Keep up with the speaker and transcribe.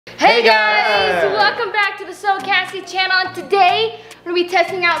Hey guys! Welcome back to the SoCassie channel. And today we're gonna be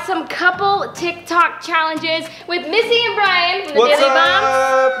testing out some couple TikTok challenges with Missy and Brian from the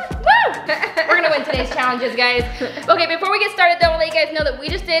DailyBumps. Woo! We're gonna win today's challenges, guys. Okay, before we get started though, I'll let you guys know that we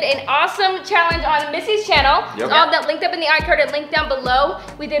just did an awesome challenge on Missy's channel. All of that linked up in the iCard and linked down below.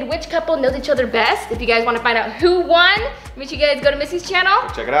 We did which couple knows each other best. If you guys want to find out who won, make sure you guys go to Missy's channel.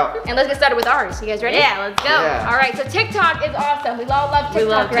 Check it out. And let's get started with ours. You guys ready? Yeah, let's go. Yeah. All right, so TikTok is awesome. We all love TikTok, We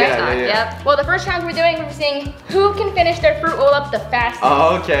love right? TikTok, Yep. Well, the first challenge we're doing, we're seeing who can finish their fruit roll up the fastest.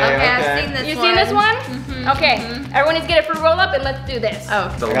 Oh, okay. I've seen this You one. seen this one? Okay. Everyone needs to get a fruit roll up and let's do this.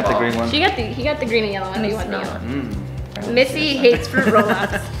 Oh, I got the green one. He got the green and yellow one. You want the yellow. Missy hates fruit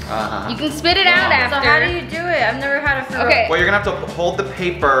roll-ups. You can spit it out after. So how do you do it? I've never had a fruit roll. Okay. Well, you're gonna have to hold the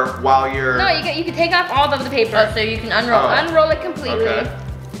paper while you're. No, you can take off all of the paper. Oh, so you can unroll it. Unroll it completely. Okay.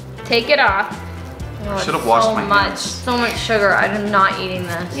 Take it off. Oh, Should have washed my hands. So much sugar. I'm not eating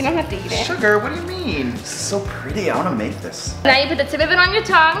this. You don't have to eat it. Sugar? What do you mean? This is so pretty. I want to make this. Now you put the tip of it on your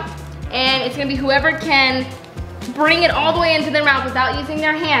tongue, and it's gonna be whoever can bring it all the way into their mouth without using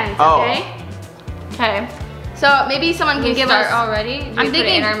their hands. Okay. Okay. So maybe someone can give us already. I'm put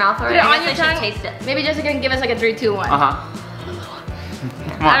thinking it in our mouth already. Put it on your I should tongue. taste it. Maybe Jessica can give us like a 3, 2, 1. Come on,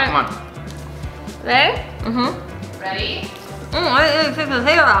 come on. Ready? Ready? Wait, take the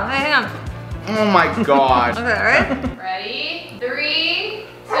hair off. Hang on. Oh my god. Okay, ready? Ready? 3,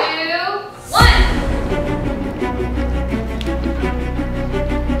 2, 1.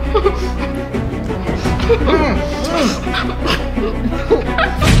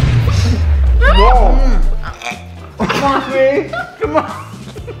 Whoa. Come on, me. Come on.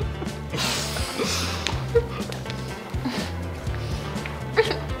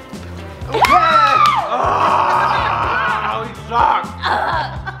 Oh, you suck.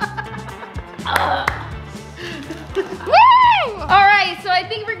 Alright, so I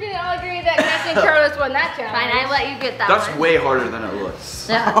think we're gonna all agree that Cassie and Carlos won that challenge. Fine, I let you get that That's one. way harder than it looks.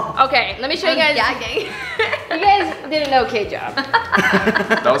 Yeah. Okay, let me show you guys. Gagging. You guys did an okay job.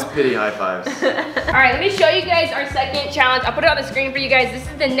 That was pity high fives. Alright, let me show you guys our second challenge. I'll put it on the screen for you guys. This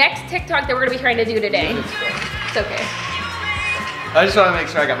is the next TikTok that we're gonna be trying to do today. It's okay. I just want to make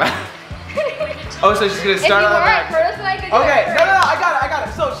sure I got mad. Oh, so she's gonna start on the back. Okay, no, I got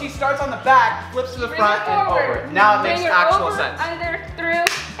it. So she starts on the back, flips to the front, and over. Now it makes actual sense. Under, through,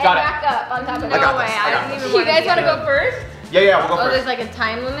 and Got it. back up on top of it. I got No way, this, I got don't this. even You guys wanna go first? Yeah, we'll go Oh, there's first. like a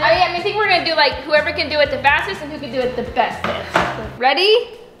time limit? I think we're gonna do like whoever can do it the fastest and who can do it the bestest.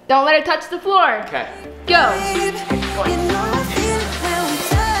 Ready? Don't let it touch the floor. Okay. Go.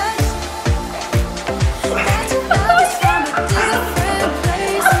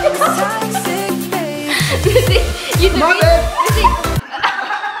 You Come on, babe.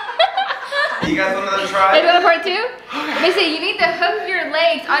 You guys want another try? Maybe on part 2? Missy, you need to hook your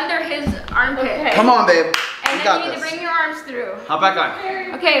legs under his armpit. Okay. Come on, babe. And You then got you need this. to bring your arms through. Hop back on.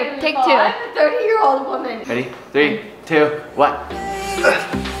 Okay, take 2. 30-year-old woman. Ready? 3, 2, 1.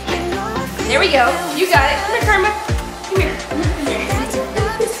 There we go. You got it. Come here, Karma. Come here.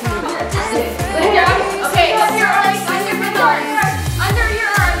 Good job. Okay, hook your legs under his arms. Under your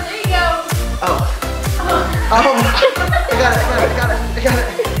arms. There you go. Oh. I got it.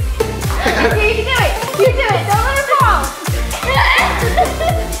 Okay, you can do it. You do it. Don't let her fall.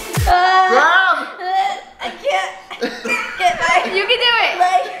 Grab! I can't get my You can do it.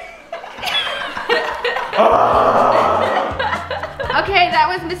 leg. Okay, that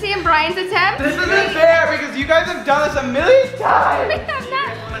was Missy and Brian's attempt. This isn't fair because you guys have done this a million times. We have not.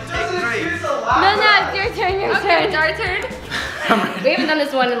 No, it's your turn, your Okay, turn. it's our turn. We haven't done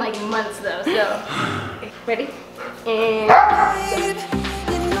this one in like months though, so. Okay, ready? And.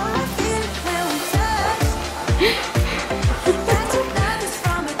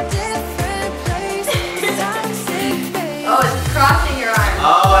 Oh, it's crossing your arms.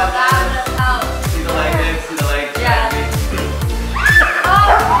 Oh, That would help. see the leg, babe. See the leg. Yeah.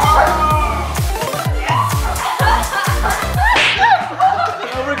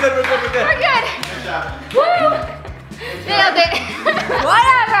 Oh, we're good. We're good. Good job. Woo! Nailed it.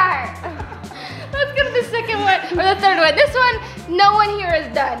 Whatever. Let's go to the second one, or the third one. This one, no one here has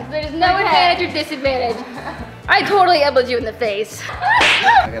done. So there's no advantage or disadvantage. I totally elbowed you in the face.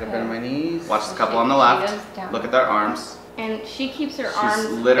 I gotta bend my knees. Watch the couple on the left. Look at their arms. And she keeps her arms She's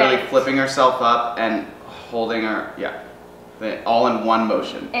literally bent. flipping herself up and holding her, all in one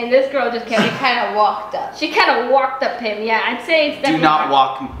motion. And this girl just kept. She kind of walked up. She kind of walked up him. Yeah, I'd say it's Do definitely. not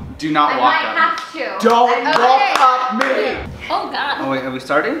walk I might up. have to. Don't Okay. walk up me. Oh God. Oh wait, are we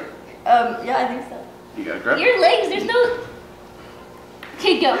starting? Yeah, I think so. You got a grip? Your legs. There's no.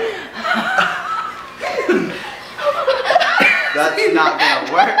 Okay, go. That's not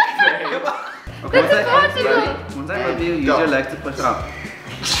gonna work. legs to push up.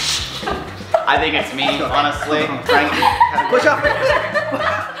 I think it's me, honestly. Push up.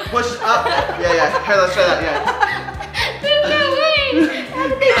 Push up. Yeah, yeah. Here, let's try that. Yeah. There's no way. How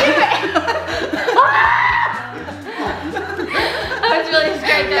did they do it? I was really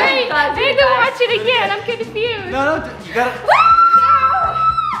scared there. I need to watch it again. I'm confused. No, you gotta.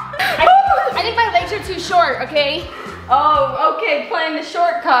 I think my legs are too short, okay? Oh, okay, playing the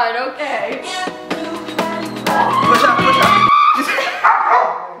short card, okay. Push up, push up.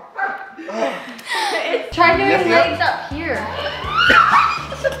 Try doing legs up here.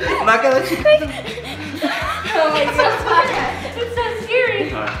 I'm not gonna let you. Oh my god, it's so scary.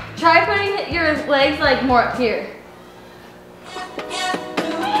 Try putting your legs like more up here.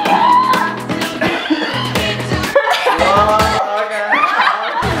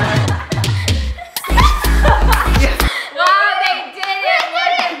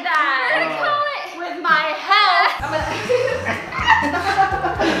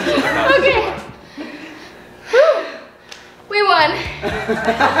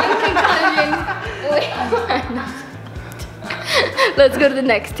 Let's go to the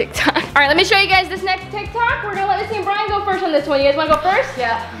next TikTok. All right, let me show you guys this next TikTok. We're gonna let Missy and Brian go first on this one. You guys wanna go first?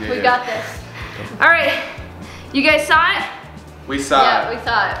 Yeah, we got this. All right, you guys saw it? We saw it. Yeah, we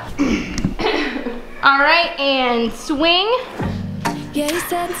saw it. All right, and swing. Yeah, you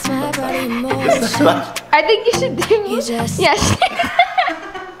said it's my body motion. I think you should do. You just. Yes.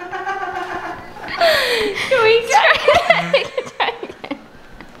 Can we try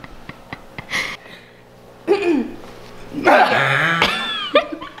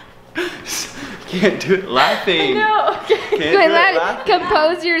Can't do it laughing. No. Can't do it laughing.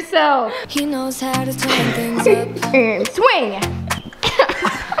 Compose yourself. He knows how to turn things up. And swing.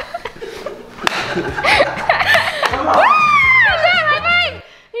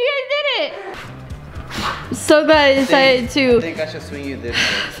 You guys did it. So glad I decided I to think I should swing you this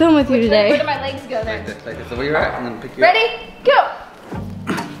way. film with you today. Where do my legs go then? Like this. So where you're at, and then pick you Ready? Go.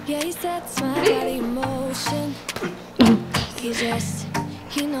 Yeah, he said it's my body motion.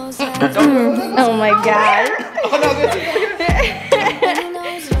 He knows how to turn things Oh my god. Oh no, this is He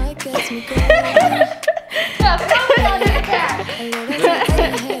knows what gets me going.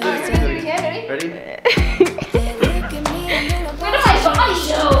 Ready? Look at me, I'm in a Where did my body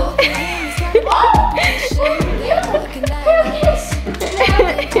go?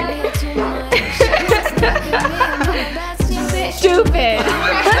 Stupid.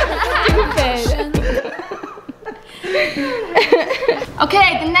 Okay,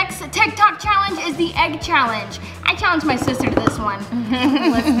 the next TikTok challenge is the egg challenge. I challenged my sister to this one.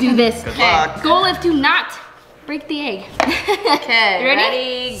 Let's do this. Good luck. Goal is to not break the egg. Okay, You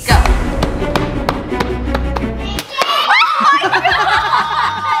ready? go.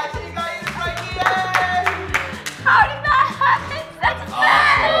 How did that happen? That's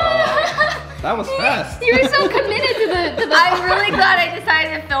fast. That was fast. You were so committed to the I'm really glad I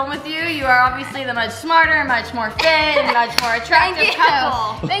decided to film with you. You are obviously the much smarter, much more fit, and much more attractive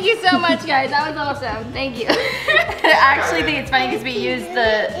couple. Thank you so much, guys. That was awesome. Thank you. I actually think it's funny because we used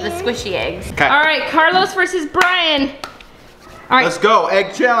the squishy eggs. Okay. All right, Carlos versus Brian. All right. Let's go.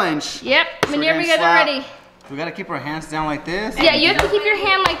 Egg challenge. Yep. So Whenever we're you guys gonna are slap. ready. We gotta keep our hands down like this. Yeah, you have to keep your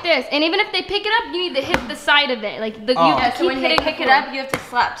hand like this, and even if they pick it up, you need to hit the side of it, like the. Oh. You have Yeah, to so keep when they hitting pick the it floor. up, you have to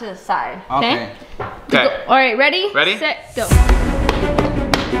slap to the side. Okay. Go. All right, ready? Ready? Set, go.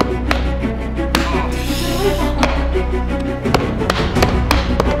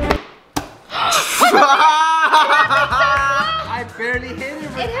 I barely hit it.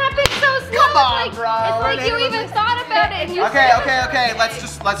 It happened so slow. Come on, it's bro. It's like you even thought about it, and you. Okay.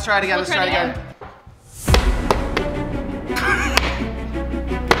 Let's try it again. We'll Let's try try it it again.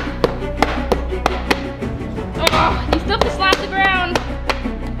 Oh, you still have to slap the ground.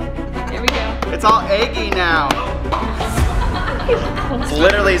 There we go. It's all eggy now. It's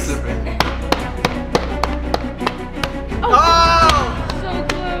literally super. Oh! So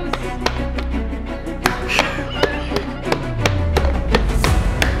close.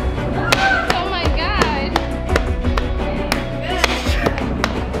 Oh my god.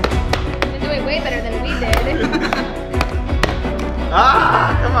 You're doing way better than we did.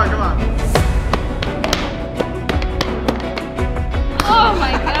 Ah! Come on. Oh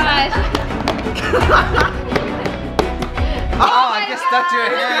my gosh. Oh, I just stuck to your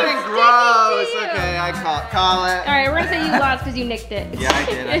hand. It's Gross. sticking to you. Okay, I call it. Alright, we're gonna say you lost because you nicked it. Yeah, I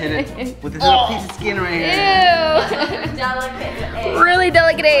did. I hit it with this little piece of skin right here. Ew. Delicate egg. Really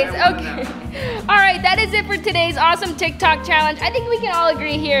delicate eggs. Okay. Alright, that is it for today's awesome TikTok challenge. I think we can all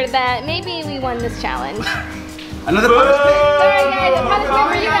agree here that maybe we won this challenge. Another punishment. Sorry guys, the punishment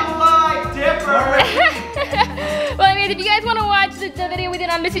for you. Different. Well, I mean, if you guys want to watch the video we did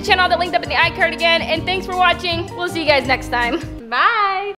on Missy channel, I'll link up in the iCard again. And thanks for watching. We'll see you guys next time. Bye.